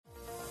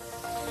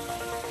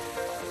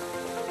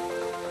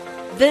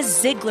The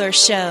Ziglar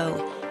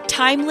Show.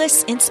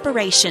 Timeless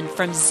inspiration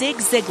from Zig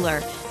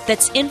Ziglar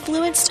that's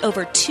influenced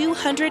over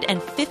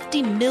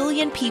 250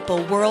 million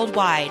people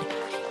worldwide.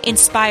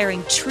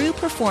 Inspiring true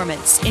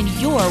performance in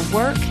your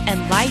work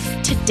and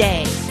life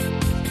today.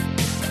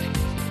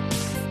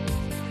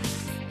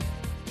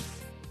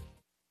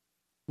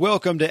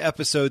 Welcome to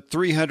episode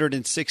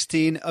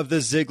 316 of The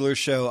Ziglar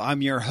Show.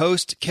 I'm your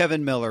host,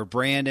 Kevin Miller,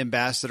 brand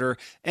ambassador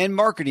and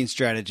marketing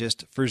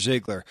strategist for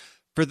Ziglar.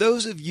 For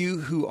those of you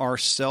who are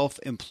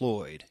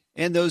self-employed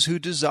and those who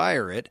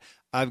desire it,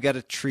 I've got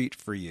a treat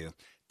for you.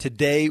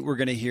 Today, we're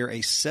going to hear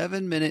a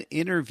 7-minute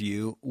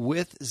interview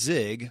with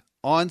Zig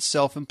on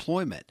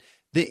self-employment.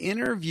 The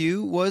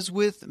interview was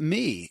with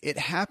me. It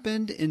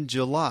happened in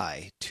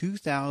July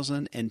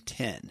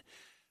 2010.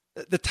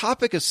 The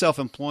topic of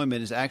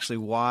self-employment is actually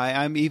why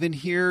I'm even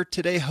here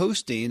today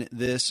hosting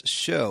this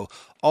show.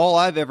 All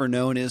I've ever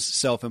known is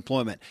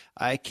self-employment.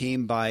 I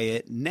came by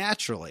it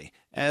naturally,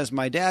 as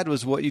my dad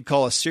was what you'd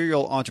call a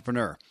serial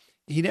entrepreneur.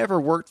 He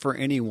never worked for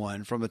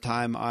anyone from the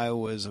time I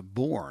was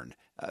born.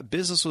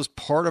 Business was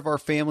part of our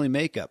family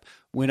makeup.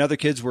 When other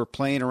kids were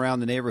playing around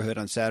the neighborhood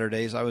on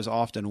Saturdays, I was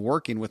often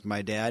working with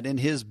my dad in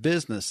his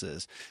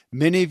businesses.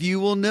 Many of you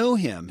will know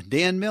him,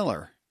 Dan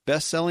Miller,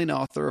 best-selling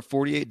author of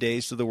 48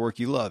 Days to the Work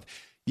You Love.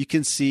 You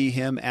can see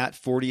him at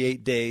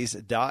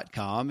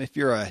 48days.com. If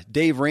you're a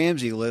Dave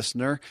Ramsey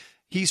listener,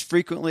 he's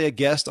frequently a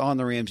guest on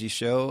The Ramsey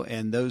Show,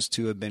 and those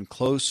two have been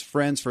close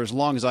friends for as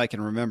long as I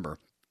can remember.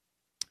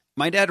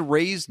 My dad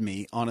raised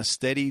me on a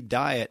steady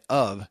diet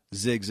of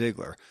Zig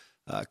Ziglar,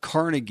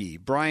 Carnegie,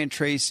 Brian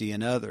Tracy,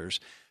 and others.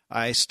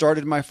 I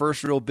started my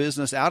first real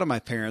business out of my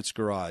parents'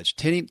 garage,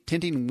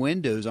 tinting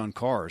windows on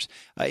cars.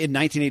 In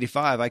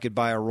 1985, I could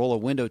buy a roll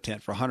of window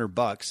tint for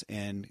 $100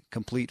 and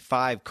complete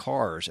 5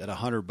 cars at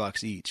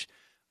 $100 each.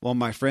 Well,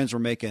 my friends were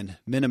making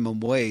minimum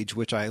wage,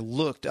 which I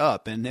looked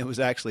up, and it was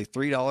actually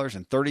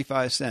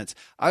 $3.35.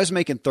 I was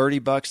making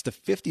 $30 to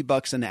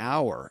 $50 an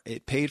hour.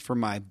 It paid for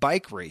my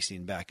bike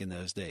racing back in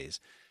those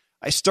days.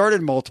 I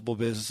started multiple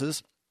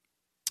businesses,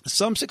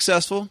 some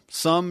successful,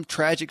 some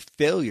tragic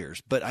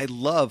failures, but I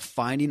love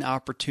finding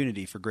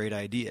opportunity for great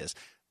ideas.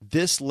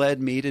 This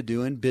led me to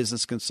doing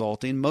business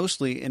consulting,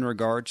 mostly in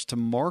regards to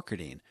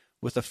marketing,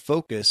 with a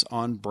focus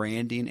on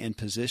branding and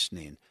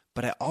positioning.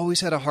 But I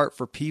always had a heart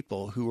for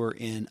people who were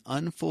in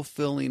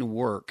unfulfilling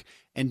work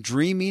and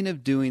dreaming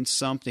of doing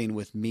something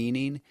with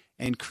meaning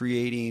and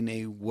creating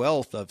a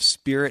wealth of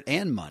spirit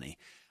and money.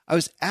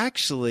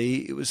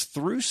 It was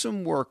through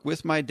some work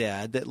with my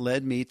dad that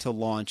led me to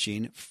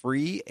launching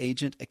Free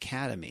Agent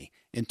Academy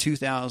in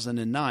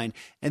 2009.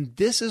 And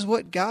this is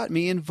what got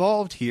me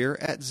involved here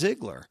at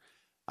Ziglar.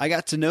 I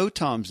got to know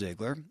Tom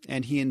Ziglar,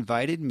 and he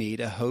invited me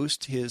to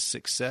host his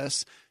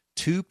Success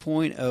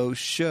 2.0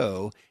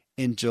 show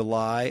in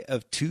July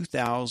of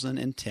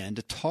 2010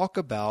 to talk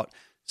about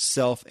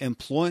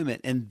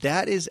self-employment. And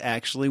that is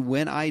actually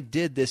when I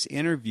did this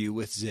interview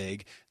with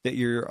Zig that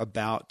you're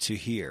about to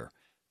hear.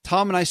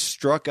 Tom and I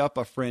struck up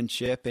a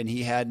friendship, and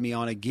he had me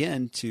on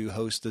again to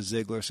host the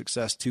Ziglar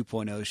Success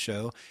 2.0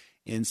 show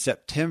in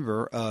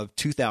September of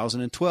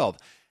 2012.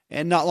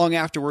 And not long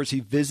afterwards,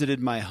 he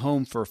visited my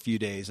home for a few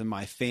days, and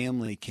my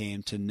family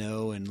came to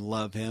know and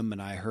love him,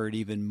 and I heard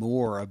even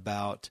more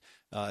about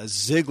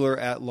Ziglar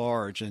at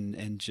large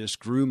and just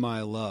grew my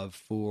love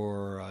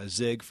for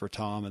Zig, for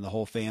Tom, and the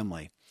whole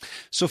family.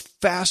 So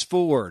fast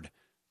forward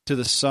to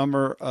the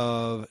summer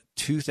of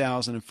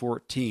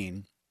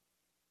 2014,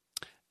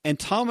 and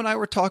Tom and I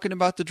were talking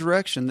about the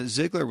direction that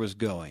Ziglar was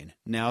going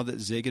now that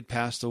Zig had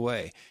passed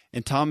away.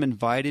 And Tom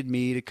invited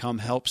me to come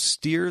help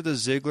steer the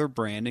Ziglar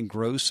brand and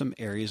grow some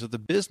areas of the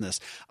business.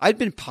 I'd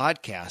been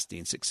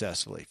podcasting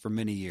successfully for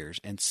many years,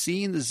 and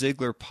seeing the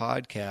Ziglar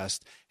podcast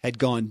had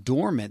gone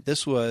dormant,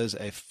 this was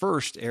a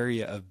first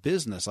area of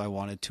business I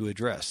wanted to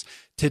address.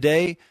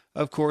 Today,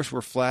 of course, we're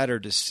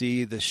flattered to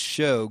see the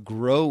show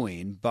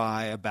growing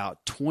by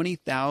about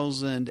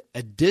 20,000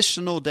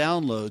 additional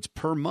downloads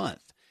per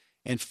month,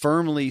 and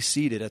firmly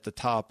seated at the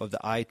top of the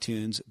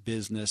iTunes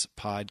Business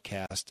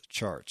Podcast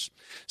charts.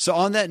 So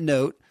on that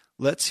note,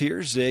 let's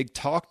hear Zig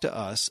talk to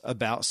us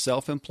about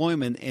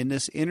self-employment in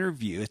this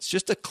interview. It's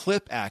just a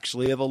clip,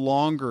 actually, of a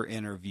longer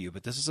interview,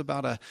 but this is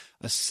about a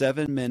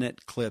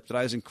 7-minute clip that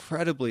I was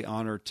incredibly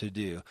honored to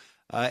do.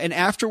 And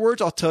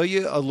afterwards, I'll tell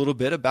you a little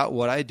bit about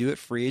what I do at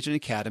Free Agent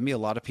Academy. A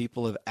lot of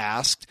people have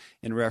asked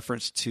in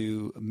reference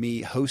to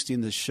me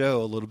hosting the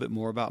show a little bit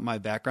more about my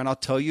background. I'll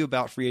tell you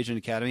about Free Agent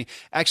Academy,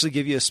 actually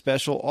give you a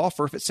special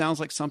offer if it sounds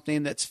like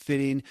something that's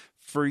fitting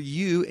for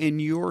you in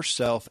your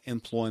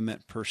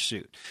self-employment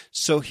pursuit.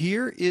 So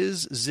here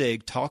is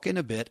Zig talking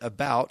a bit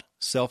about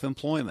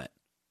self-employment.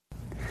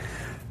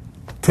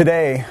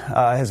 Today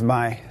is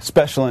my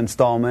special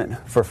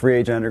installment for Free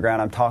Agent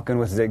Underground. I'm talking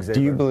with Zig Ziglar.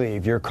 Do you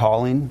believe your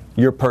calling,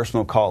 your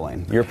personal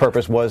calling, your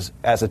purpose was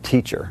as a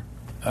teacher?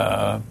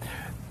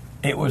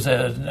 It was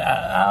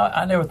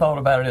I never thought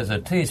about it as a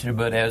teacher,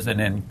 but as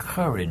an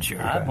encourager.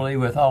 Okay. I believe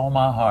with all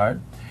my heart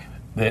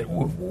that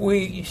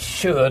we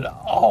should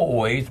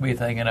always be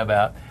thinking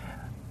about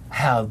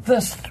how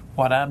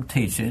what I'm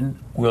teaching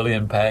will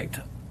impact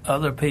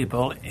other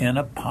people in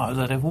a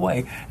positive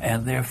way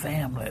and their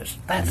families.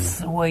 That's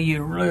the way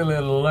you really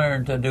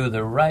learn to do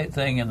the right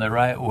thing in the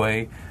right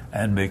way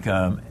and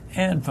become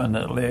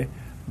infinitely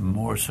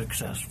more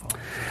successful.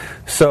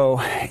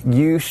 So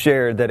you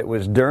shared that it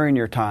was during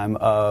your time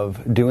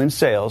of doing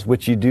sales,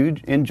 which you do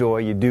enjoy,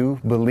 you do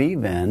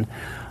believe in,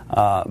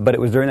 but it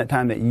was during that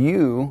time that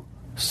you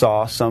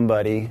saw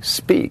somebody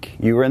speak.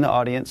 You were in the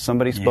audience,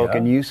 somebody spoke,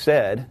 and you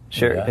said,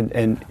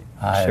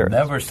 I have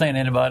never seen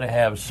anybody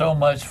have so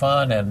much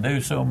fun and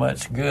do so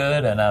much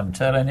good, and I'm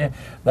telling you,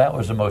 that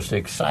was the most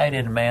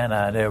excited man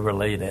I'd ever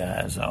laid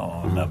eyes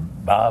on,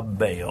 Bob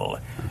Bale.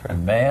 Okay.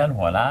 Man,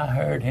 when I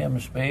heard him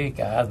speak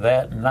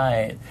that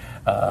night,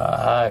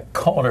 I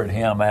cornered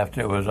him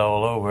after it was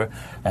all over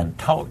and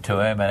talked to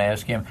him and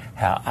asked him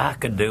how I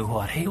could do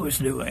what he was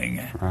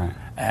doing. Right.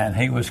 And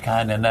he was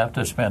kind enough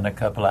to spend a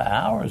couple of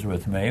hours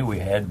with me. We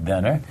had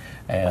dinner,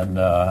 and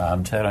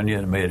I'm telling you,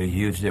 it made a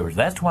huge difference.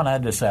 That's when I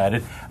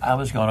decided I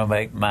was going to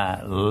make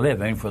my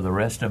living for the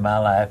rest of my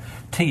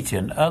life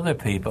teaching other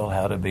people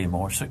how to be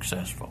more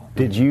successful.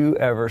 Did you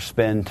ever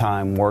spend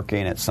time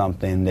working at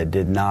something that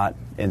did not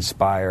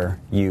inspire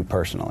you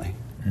personally?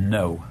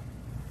 No.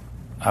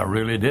 I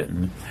really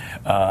didn't.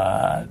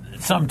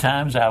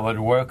 Sometimes I would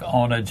work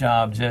on a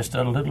job just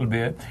a little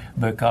bit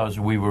because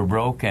we were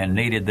broke and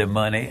needed the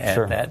money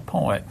at that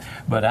point.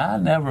 But I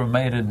never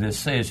made a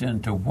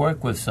decision to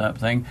work with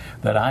something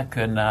that I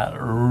could not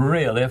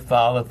really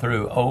follow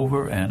through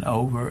over and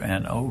over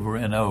and over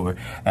and over.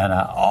 And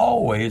I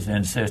always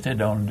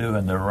insisted on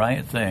doing the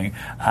right thing.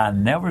 I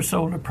never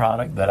sold a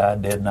product that I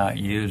did not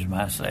use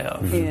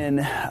myself.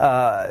 In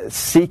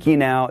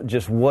seeking out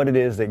just what it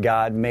is that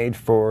God made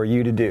for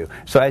you to do.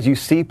 So as you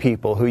see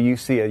people who you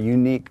see a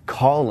unique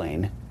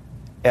calling,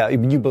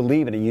 you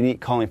believe in a unique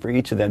calling for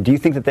each of them, do you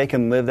think that they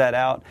can live that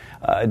out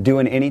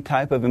doing any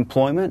type of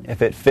employment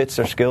if it fits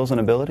their skills and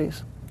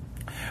abilities?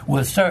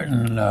 With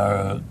certain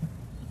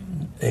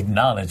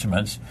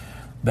acknowledgments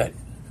that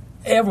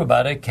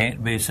everybody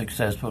can't be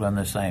successful in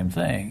the same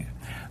thing.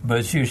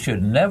 But you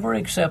should never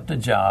accept a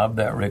job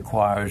that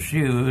requires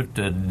you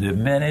to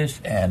diminish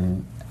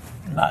and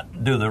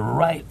not do the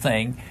right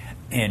thing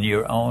in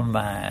your own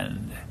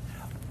mind.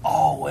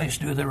 Always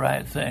do the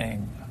right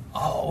thing.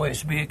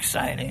 Always be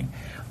exciting.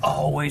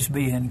 Always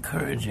be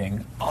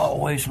encouraging.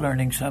 Always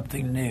learning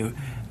something new.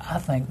 I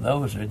think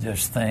those are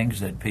just things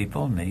that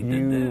people need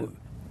to do.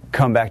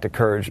 Come back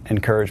to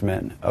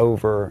encouragement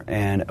over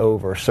and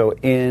over. So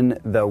in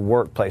the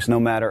workplace,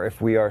 no matter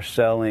if we are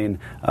selling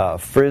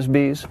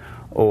Frisbees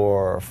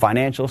or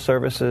financial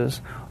services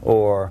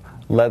or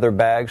leather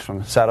bags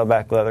from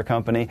Saddleback Leather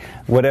Company,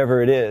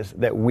 whatever it is,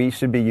 that we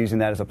should be using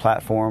that as a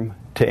platform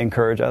to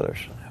encourage others.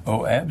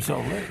 Oh,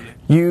 absolutely.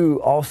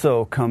 You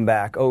also come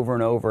back over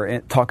and over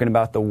talking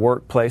about the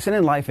workplace and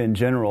in life in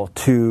general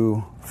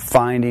to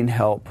finding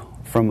help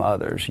from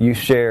others. You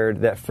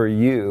shared that for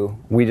you,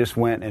 we just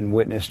went and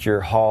witnessed your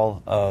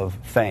Hall of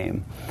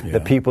Fame, the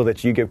people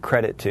that you give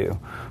credit to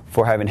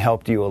for having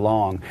helped you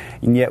along.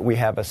 And yet we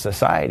have a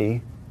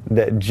society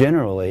that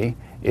generally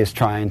is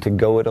trying to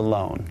go it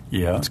alone.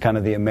 Yeah. It's kind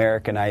of the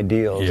American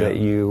ideals that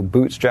you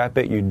bootstrap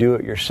it, you do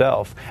it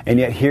yourself, and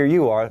yet here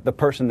you are, the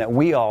person that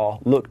we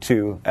all look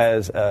to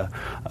as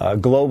a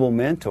global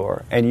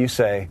mentor, and you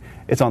say,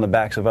 it's on the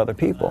backs of other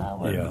people. I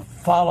would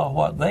follow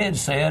what they had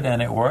said,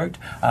 and it worked.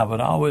 I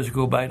would always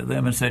go back to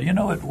them and say,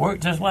 it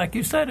worked just like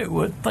you said it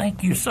would.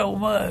 Thank you so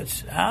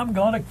much. I'm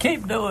going to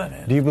keep doing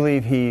it. Do you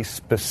believe he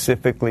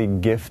specifically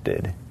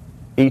gifted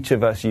each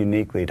of us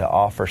uniquely to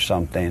offer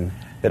something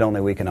that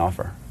only we can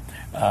offer?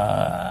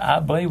 I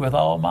believe with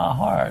all my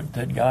heart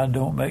that God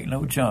don't make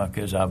no junk,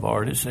 as I've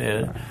already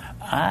said.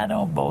 I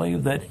don't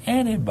believe that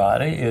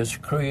anybody is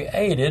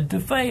created to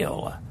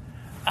fail.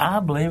 I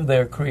believe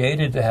they're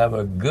created to have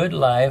a good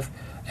life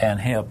and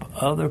help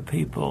other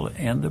people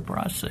in the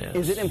process.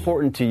 Is it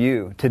important to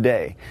you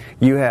today?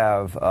 You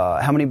have,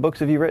 how many books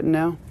have you written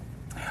now?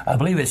 I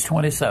believe it's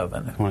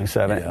 27.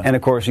 27. Yeah. And,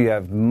 of course, you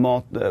have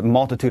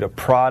multitude of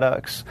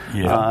products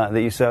that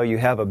you sell. You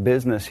have a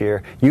business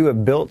here. You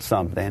have built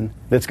something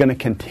that's going to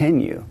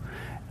continue.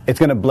 It's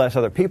going to bless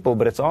other people,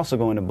 but it's also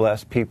going to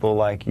bless people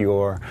like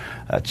your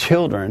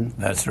children.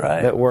 That's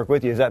right. That work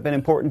with you. Has that been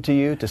important to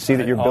you to see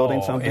that you're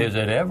building something? Is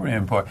it ever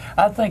important?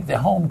 I think the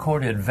home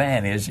court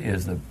advantage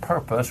is the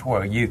purpose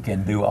where you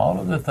can do all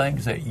of the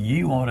things that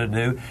you want to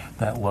do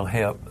that will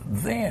help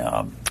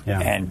them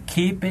and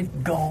keep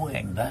it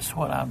going. That's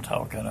what I'm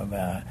talking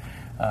about.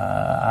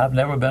 I've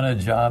never been a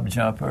job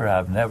jumper.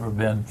 I've never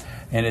been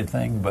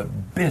anything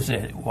but busy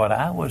what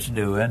I was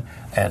doing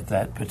at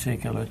that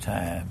particular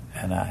time.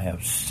 And I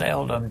have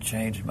seldom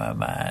changed my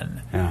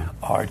mind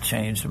or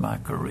changed my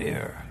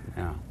career.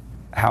 Yeah.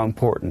 How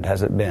important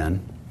has it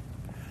been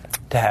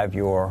to have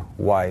your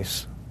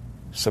wife's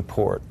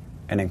support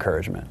and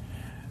encouragement?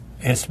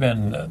 It's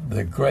been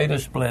the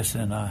greatest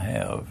blessing I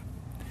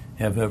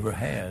have ever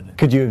had.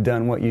 Could you have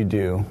done what you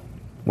do,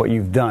 what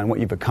you've done, what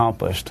you've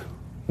accomplished,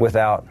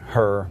 without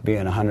her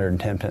being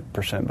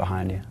 110%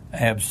 behind you?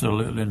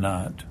 Absolutely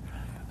not.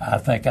 I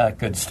think I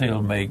could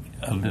still make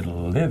a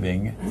little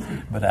living,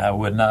 but I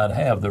would not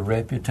have the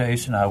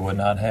reputation, I would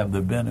not have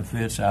the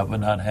benefits, I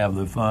would not have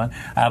the fun,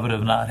 I would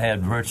have not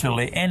had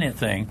virtually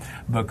anything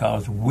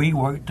because we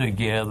work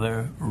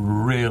together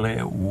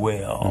really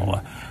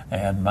well.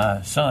 And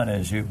my son,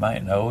 as you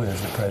might know,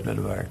 is the president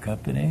of our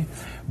company.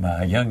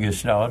 My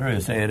youngest daughter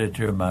is the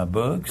editor of my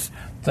books.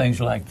 Things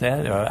like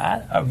that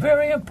are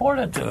very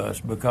important to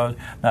us because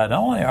not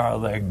only are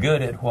they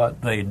good at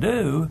what they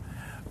do,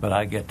 but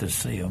I get to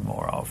see them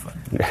more often.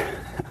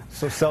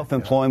 So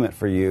self-employment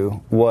for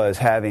you was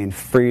having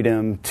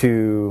freedom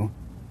to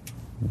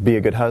be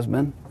a good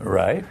husband?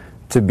 Right.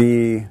 To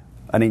be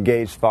an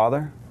engaged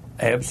father?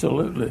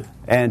 Absolutely.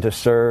 And to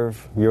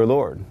serve your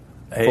Lord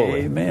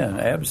fully. Amen.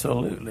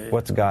 Absolutely.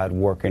 What's God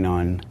working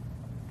on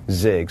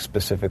Zig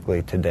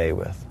specifically today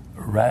with?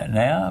 Right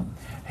now,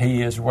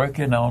 He is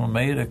working on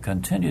me to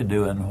continue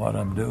doing what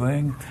I'm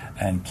doing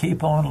and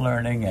keep on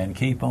learning and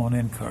keep on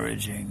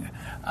encouraging.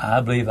 I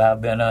believe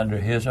I've been under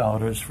His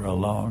orders for a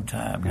long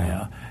time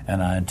now,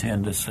 and I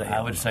intend to stay.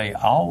 I would say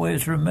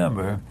always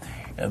remember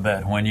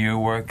that when you're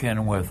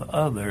working with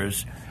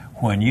others,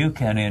 when you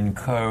can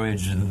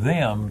encourage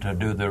them to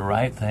do the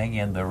right thing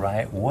in the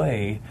right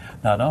way,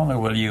 not only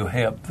will you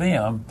help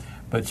them,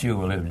 but you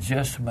will have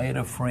just made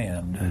a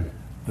friend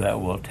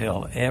that will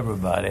tell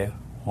everybody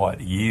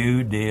what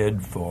you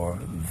did for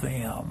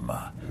them.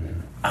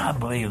 I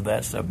believe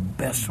that's the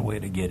best way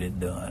to get it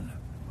done.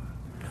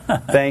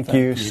 Thank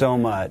you so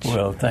much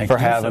for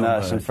having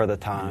us and for the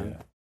time.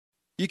 Yeah.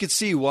 You can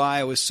see why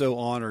I was so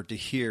honored to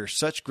hear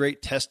such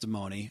great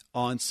testimony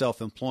on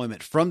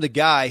self-employment from the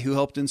guy who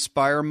helped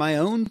inspire my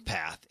own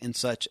path in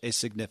such a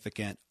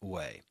significant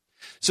way.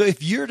 So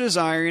if you're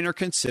desiring or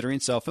considering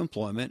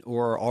self-employment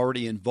or are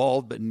already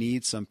involved but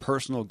need some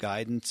personal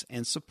guidance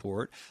and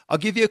support, I'll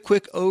give you a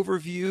quick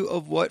overview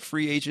of what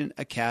Free Agent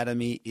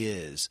Academy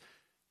is.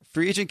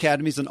 Free Agent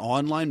Academy is an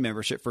online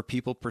membership for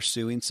people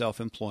pursuing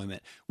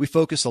self-employment. We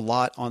focus a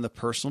lot on the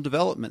personal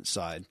development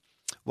side.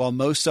 While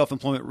most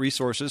self-employment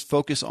resources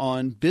focus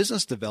on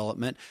business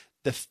development,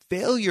 the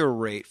failure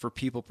rate for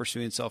people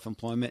pursuing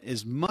self-employment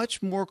is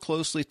much more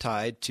closely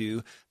tied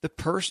to the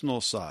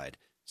personal side.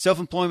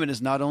 Self-employment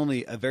is not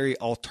only a very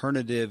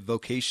alternative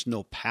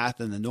vocational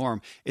path in the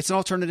norm, it's an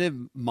alternative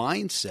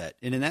mindset,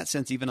 and in that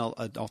sense, even an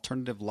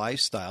alternative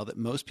lifestyle that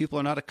most people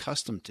are not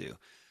accustomed to.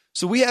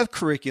 So we have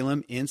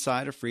curriculum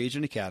inside of Free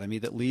Agent Academy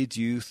that leads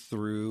you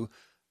through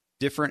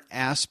different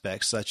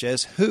aspects such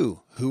as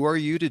who are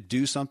you to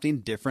do something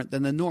different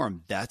than the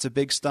norm? That's a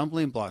big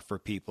stumbling block for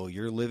people.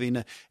 You're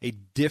living a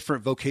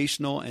different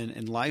vocational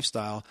and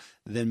lifestyle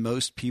than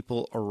most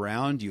people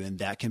around you, and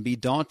that can be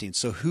daunting.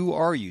 So who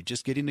are you?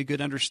 Just getting a good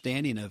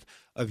understanding of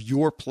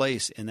your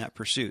place in that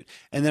pursuit.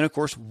 And then, of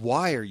course,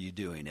 why are you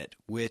doing it?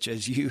 Which,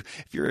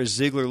 if you're a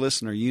Ziglar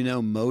listener, you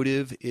know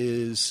motive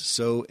is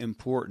so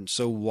important.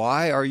 So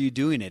why are you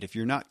doing it? If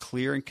you're not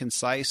clear and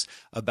concise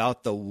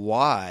about the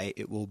why,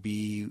 it will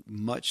be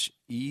much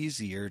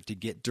easier to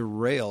get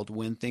derailed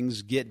when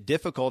things get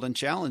difficult and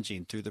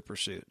challenging through the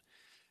pursuit.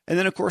 And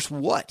then, of course,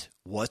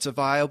 what's a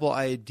viable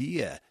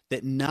idea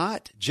that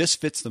not just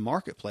fits the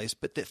marketplace,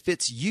 but that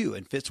fits you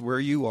and fits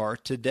where you are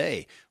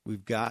today?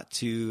 We've got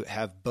to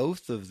have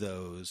both of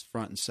those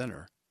front and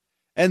center.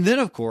 And then,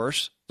 of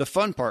course, the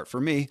fun part for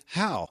me,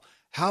 how?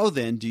 How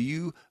then do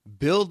you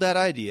build that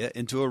idea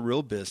into a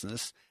real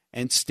business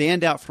and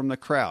stand out from the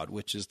crowd,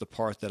 which is the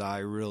part that I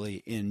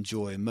really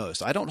enjoy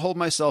most? I don't hold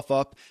myself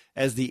up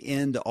as the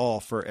end all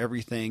for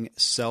everything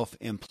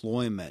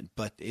self-employment,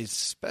 but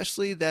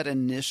especially that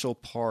initial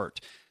part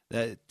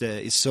that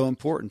is so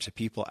important to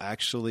people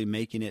actually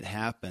making it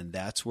happen.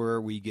 That's where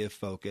we give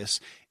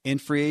focus in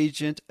Free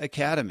Agent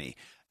Academy.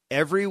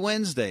 Every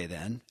Wednesday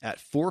then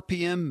at 4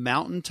 p.m.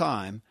 Mountain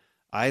Time,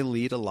 I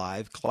lead a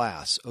live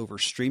class over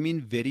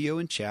streaming video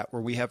and chat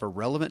where we have a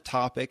relevant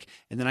topic,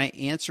 and then I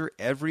answer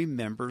every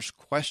member's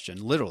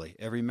question, literally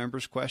every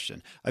member's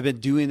question. I've been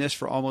doing this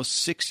for almost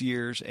 6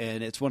 years,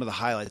 and it's one of the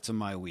highlights of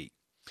my week.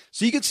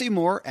 So you can see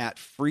more at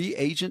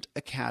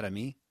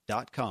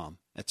freeagentacademy.com.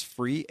 That's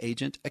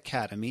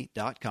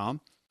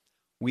freeagentacademy.com.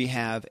 We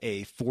have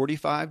a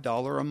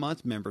 $45 a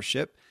month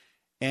membership.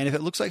 And if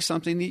it looks like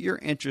something that you're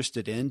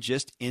interested in,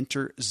 just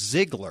enter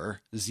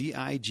Ziglar,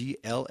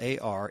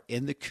 Z-I-G-L-A-R,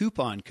 in the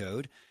coupon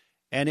code,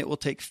 and it will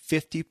take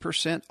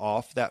 50%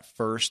 off that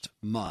first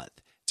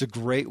month. It's a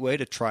great way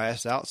to try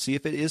us out, see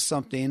if it is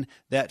something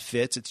that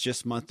fits. It's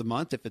just month to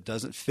month. If it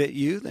doesn't fit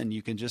you, then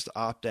you can just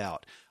opt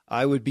out.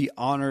 I would be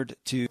honored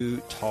to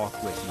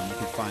talk with you. You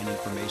can find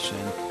information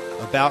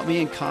about me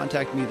and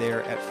contact me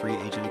there at Free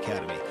Agent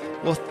Academy.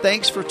 Well,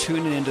 thanks for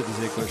tuning into The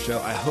Ziglar Show.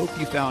 I hope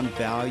you found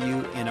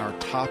value in our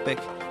topic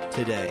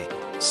today.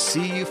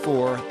 See you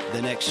for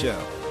the next show.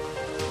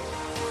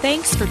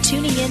 Thanks for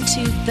tuning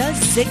into The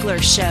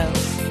Ziglar Show.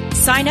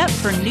 Sign up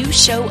for new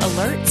show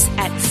alerts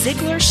at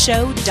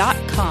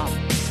ZiglarShow.com.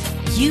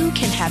 You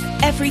can have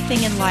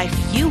everything in life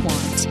you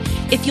want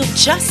if you'll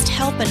just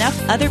help enough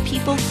other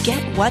people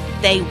get what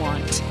they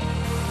want.